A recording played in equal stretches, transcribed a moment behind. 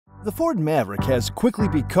The Ford Maverick has quickly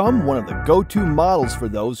become one of the go-to models for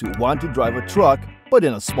those who want to drive a truck, but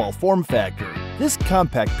in a small form factor. This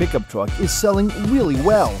compact pickup truck is selling really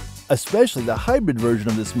well, especially the hybrid version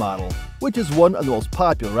of this model, which is one of the most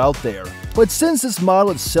popular out there. But since this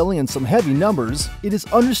model is selling in some heavy numbers, it is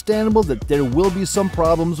understandable that there will be some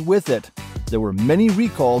problems with it. There were many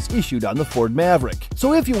recalls issued on the Ford Maverick.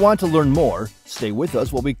 So if you want to learn more, stay with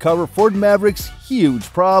us while we cover Ford Maverick's huge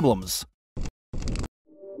problems.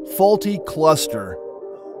 Faulty cluster.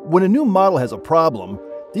 When a new model has a problem,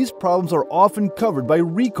 these problems are often covered by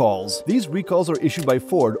recalls. These recalls are issued by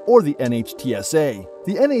Ford or the NHTSA.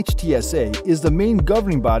 The NHTSA is the main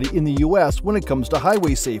governing body in the US when it comes to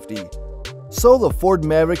highway safety. So the Ford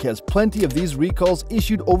Maverick has plenty of these recalls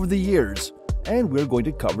issued over the years, and we're going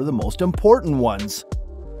to cover the most important ones.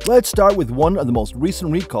 Let's start with one of the most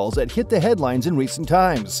recent recalls that hit the headlines in recent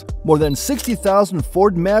times. More than 60,000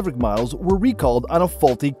 Ford Maverick models were recalled on a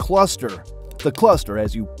faulty cluster. The cluster,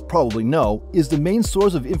 as you probably know, is the main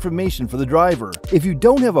source of information for the driver. If you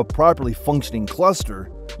don't have a properly functioning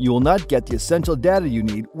cluster, you will not get the essential data you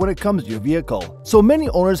need when it comes to your vehicle. So many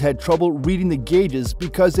owners had trouble reading the gauges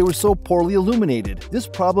because they were so poorly illuminated. This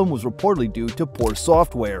problem was reportedly due to poor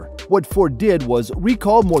software. What Ford did was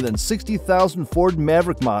recall more than 60,000 Ford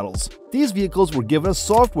Maverick models. These vehicles were given a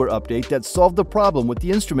software update that solved the problem with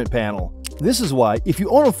the instrument panel. This is why, if you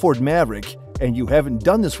own a Ford Maverick and you haven't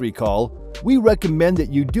done this recall, we recommend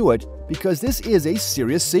that you do it because this is a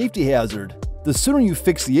serious safety hazard. The sooner you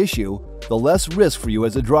fix the issue, the less risk for you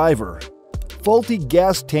as a driver. Faulty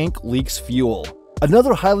gas tank leaks fuel.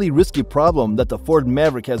 Another highly risky problem that the Ford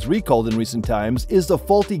Maverick has recalled in recent times is the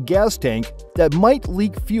faulty gas tank that might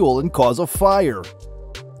leak fuel and cause a fire.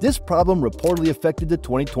 This problem reportedly affected the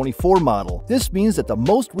 2024 model. This means that the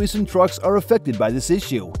most recent trucks are affected by this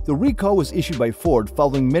issue. The recall was issued by Ford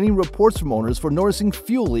following many reports from owners for noticing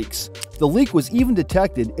fuel leaks. The leak was even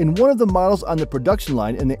detected in one of the models on the production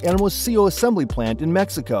line in the Hermosillo assembly plant in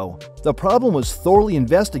Mexico. The problem was thoroughly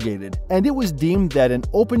investigated, and it was deemed that an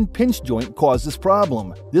open pinch joint caused this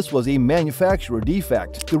problem. This was a manufacturer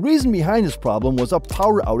defect. The reason behind this problem was a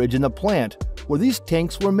power outage in the plant where these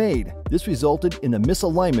tanks were made. This resulted in the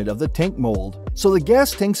misalignment of the tank mold. So the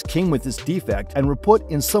gas tanks came with this defect and were put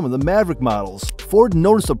in some of the Maverick models. Ford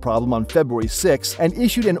noticed the problem on February 6 and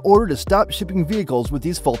issued an order to stop shipping vehicles with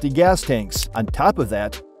these faulty gas tanks. On top of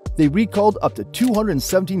that, they recalled up to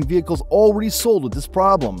 217 vehicles already sold with this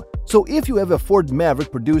problem. So if you have a Ford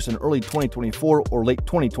Maverick produced in early 2024 or late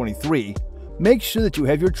 2023, make sure that you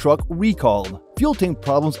have your truck recalled. Fuel tank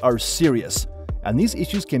problems are serious, and these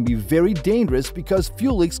issues can be very dangerous because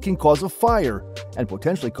fuel leaks can cause a fire and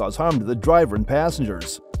potentially cause harm to the driver and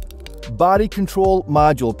passengers. Body control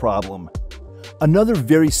module problem. Another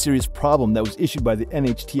very serious problem that was issued by the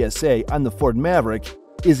NHTSA on the Ford Maverick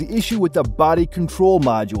is the issue with the body control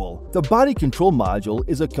module. The body control module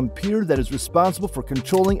is a computer that is responsible for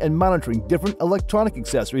controlling and monitoring different electronic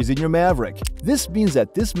accessories in your Maverick. This means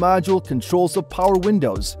that this module controls the power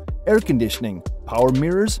windows, air conditioning, power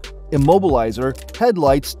mirrors, immobilizer,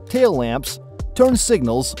 headlights, tail lamps, turn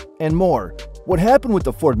signals, and more. What happened with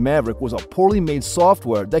the Ford Maverick was a poorly made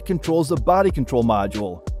software that controls the body control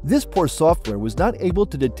module. This poor software was not able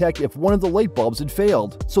to detect if one of the light bulbs had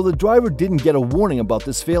failed, so the driver didn't get a warning about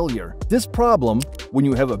this failure. This problem, when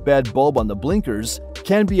you have a bad bulb on the blinkers,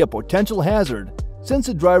 can be a potential hazard, since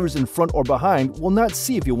the drivers in front or behind will not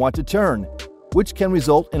see if you want to turn, which can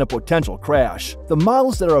result in a potential crash. The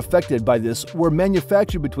models that are affected by this were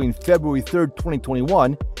manufactured between February 3,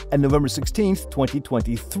 2021 and November 16,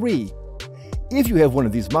 2023. If you have one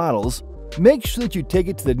of these models, make sure that you take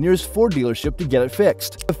it to the nearest Ford dealership to get it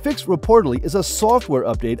fixed. The fix reportedly is a software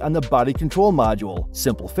update on the body control module.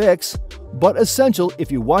 Simple fix, but essential if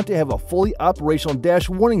you want to have a fully operational dash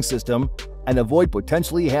warning system and avoid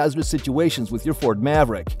potentially hazardous situations with your Ford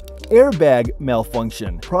Maverick. Airbag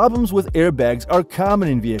malfunction. Problems with airbags are common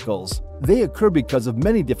in vehicles. They occur because of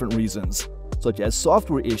many different reasons, such as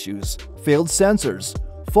software issues, failed sensors,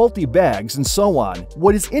 faulty bags, and so on.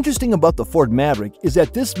 What is interesting about the Ford Maverick is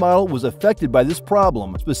that this model was affected by this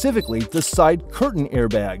problem, specifically the side curtain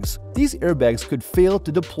airbags. These airbags could fail to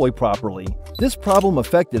deploy properly. This problem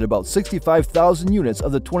affected about 65,000 units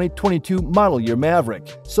of the 2022 model year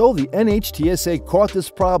Maverick. So the NHTSA caught this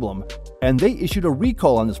problem, and they issued a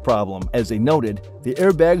recall on this problem. As they noted, the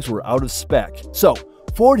airbags were out of spec. So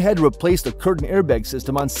Ford had to replace the curtain airbag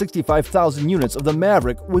system on 65,000 units of the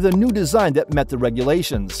Maverick with a new design that met the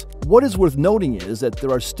regulations. What is worth noting is that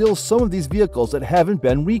there are still some of these vehicles that haven't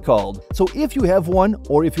been recalled. So if you have one,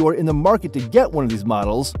 or if you are in the market to get one of these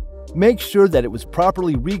models, Make sure that it was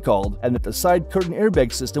properly recalled and that the side curtain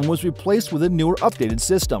airbag system was replaced with a newer updated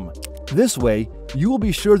system. This way, you will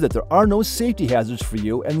be sure that there are no safety hazards for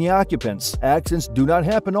you and the occupants. Accidents do not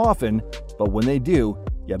happen often, but when they do,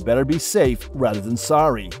 you better be safe rather than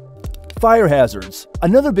sorry. Fire hazards.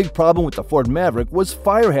 Another big problem with the Ford Maverick was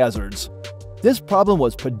fire hazards. This problem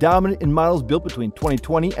was predominant in models built between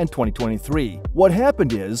 2020 and 2023. What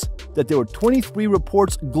happened is that there were 23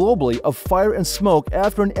 reports globally of fire and smoke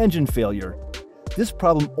after an engine failure. This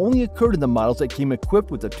problem only occurred in the models that came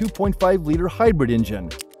equipped with a 2.5-liter hybrid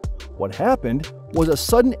engine. What happened was a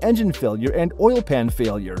sudden engine failure and oil pan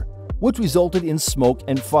failure, which resulted in smoke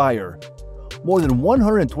and fire. More than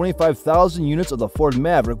 125,000 units of the Ford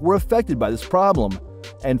Maverick were affected by this problem,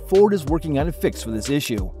 and Ford is working on a fix for this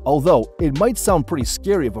issue. Although it might sound pretty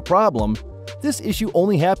scary of a problem, this issue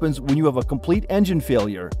only happens when you have a complete engine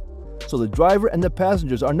failure, so the driver and the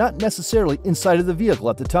passengers are not necessarily inside of the vehicle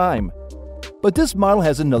at the time. But this model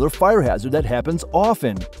has another fire hazard that happens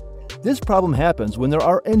often. This problem happens when there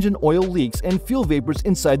are engine oil leaks and fuel vapors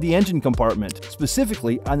inside the engine compartment,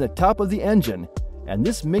 specifically on the top of the engine, and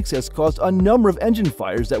this mix has caused a number of engine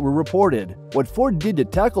fires that were reported. What Ford did to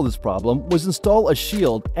tackle this problem was install a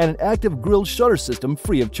shield and an active grille shutter system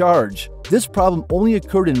free of charge. This problem only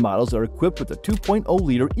occurred in models that are equipped with a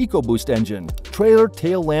 2.0-liter EcoBoost engine. Trailer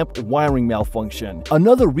tail lamp wiring malfunction.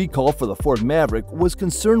 Another recall for the Ford Maverick was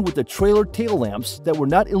concerned with the trailer tail lamps that were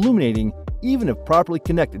not illuminating even if properly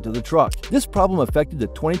connected to the truck. This problem affected the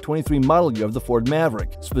 2023 model year of the Ford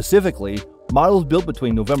Maverick, specifically models built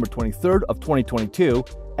between November 23rd of 2022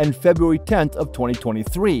 and February 10th of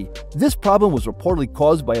 2023. This problem was reportedly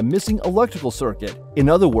caused by a missing electrical circuit. In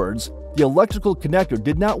other words, the electrical connector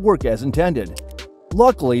did not work as intended.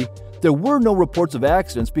 Luckily, there were no reports of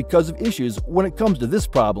accidents because of issues when it comes to this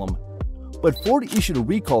problem. But Ford issued a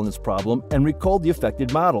recall on this problem and recalled the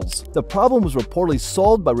affected models. The problem was reportedly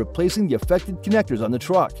solved by replacing the affected connectors on the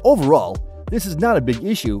truck. Overall, this is not a big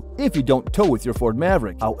issue if you don't tow with your Ford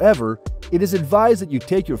Maverick. However, it is advised that you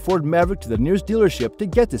take your Ford Maverick to the nearest dealership to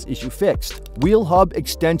get this issue fixed. Wheel hub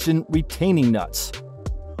extension retaining nuts.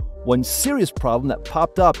 One serious problem that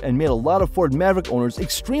popped up and made a lot of Ford Maverick owners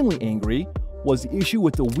extremely angry was the issue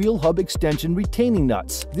with the wheel hub extension retaining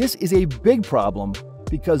nuts. This is a big problem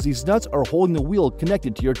because these nuts are holding the wheel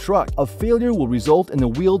connected to your truck. A failure will result in the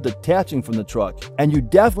wheel detaching from the truck, and you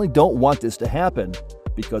definitely don't want this to happen,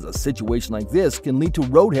 because a situation like this can lead to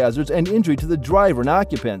road hazards and injury to the driver and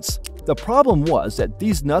occupants. The problem was that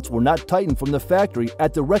these nuts were not tightened from the factory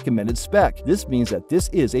at the recommended spec. This means that this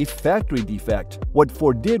is a factory defect. What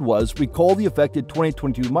Ford did was recall the affected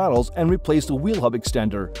 2022 models and replace the wheel hub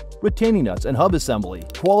extender, retaining nuts, and hub assembly.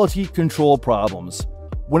 Quality control problems.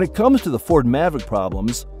 When it comes to the Ford Maverick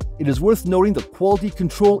problems, it is worth noting the quality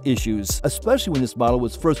control issues, especially when this model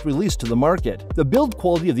was first released to the market. The build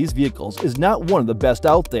quality of these vehicles is not one of the best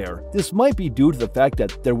out there. This might be due to the fact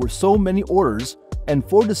that there were so many orders and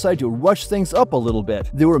Ford decided to rush things up a little bit.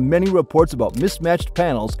 There were many reports about mismatched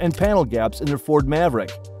panels and panel gaps in their Ford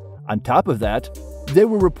Maverick. On top of that, there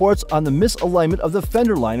were reports on the misalignment of the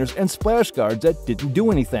fender liners and splash guards that didn't do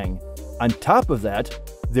anything. On top of that,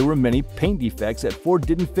 there were many paint defects that Ford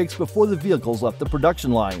didn't fix before the vehicles left the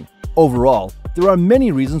production line. Overall, there are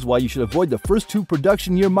many reasons why you should avoid the first two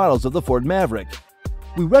production year models of the Ford Maverick.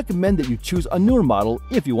 We recommend that you choose a newer model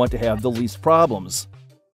if you want to have the least problems.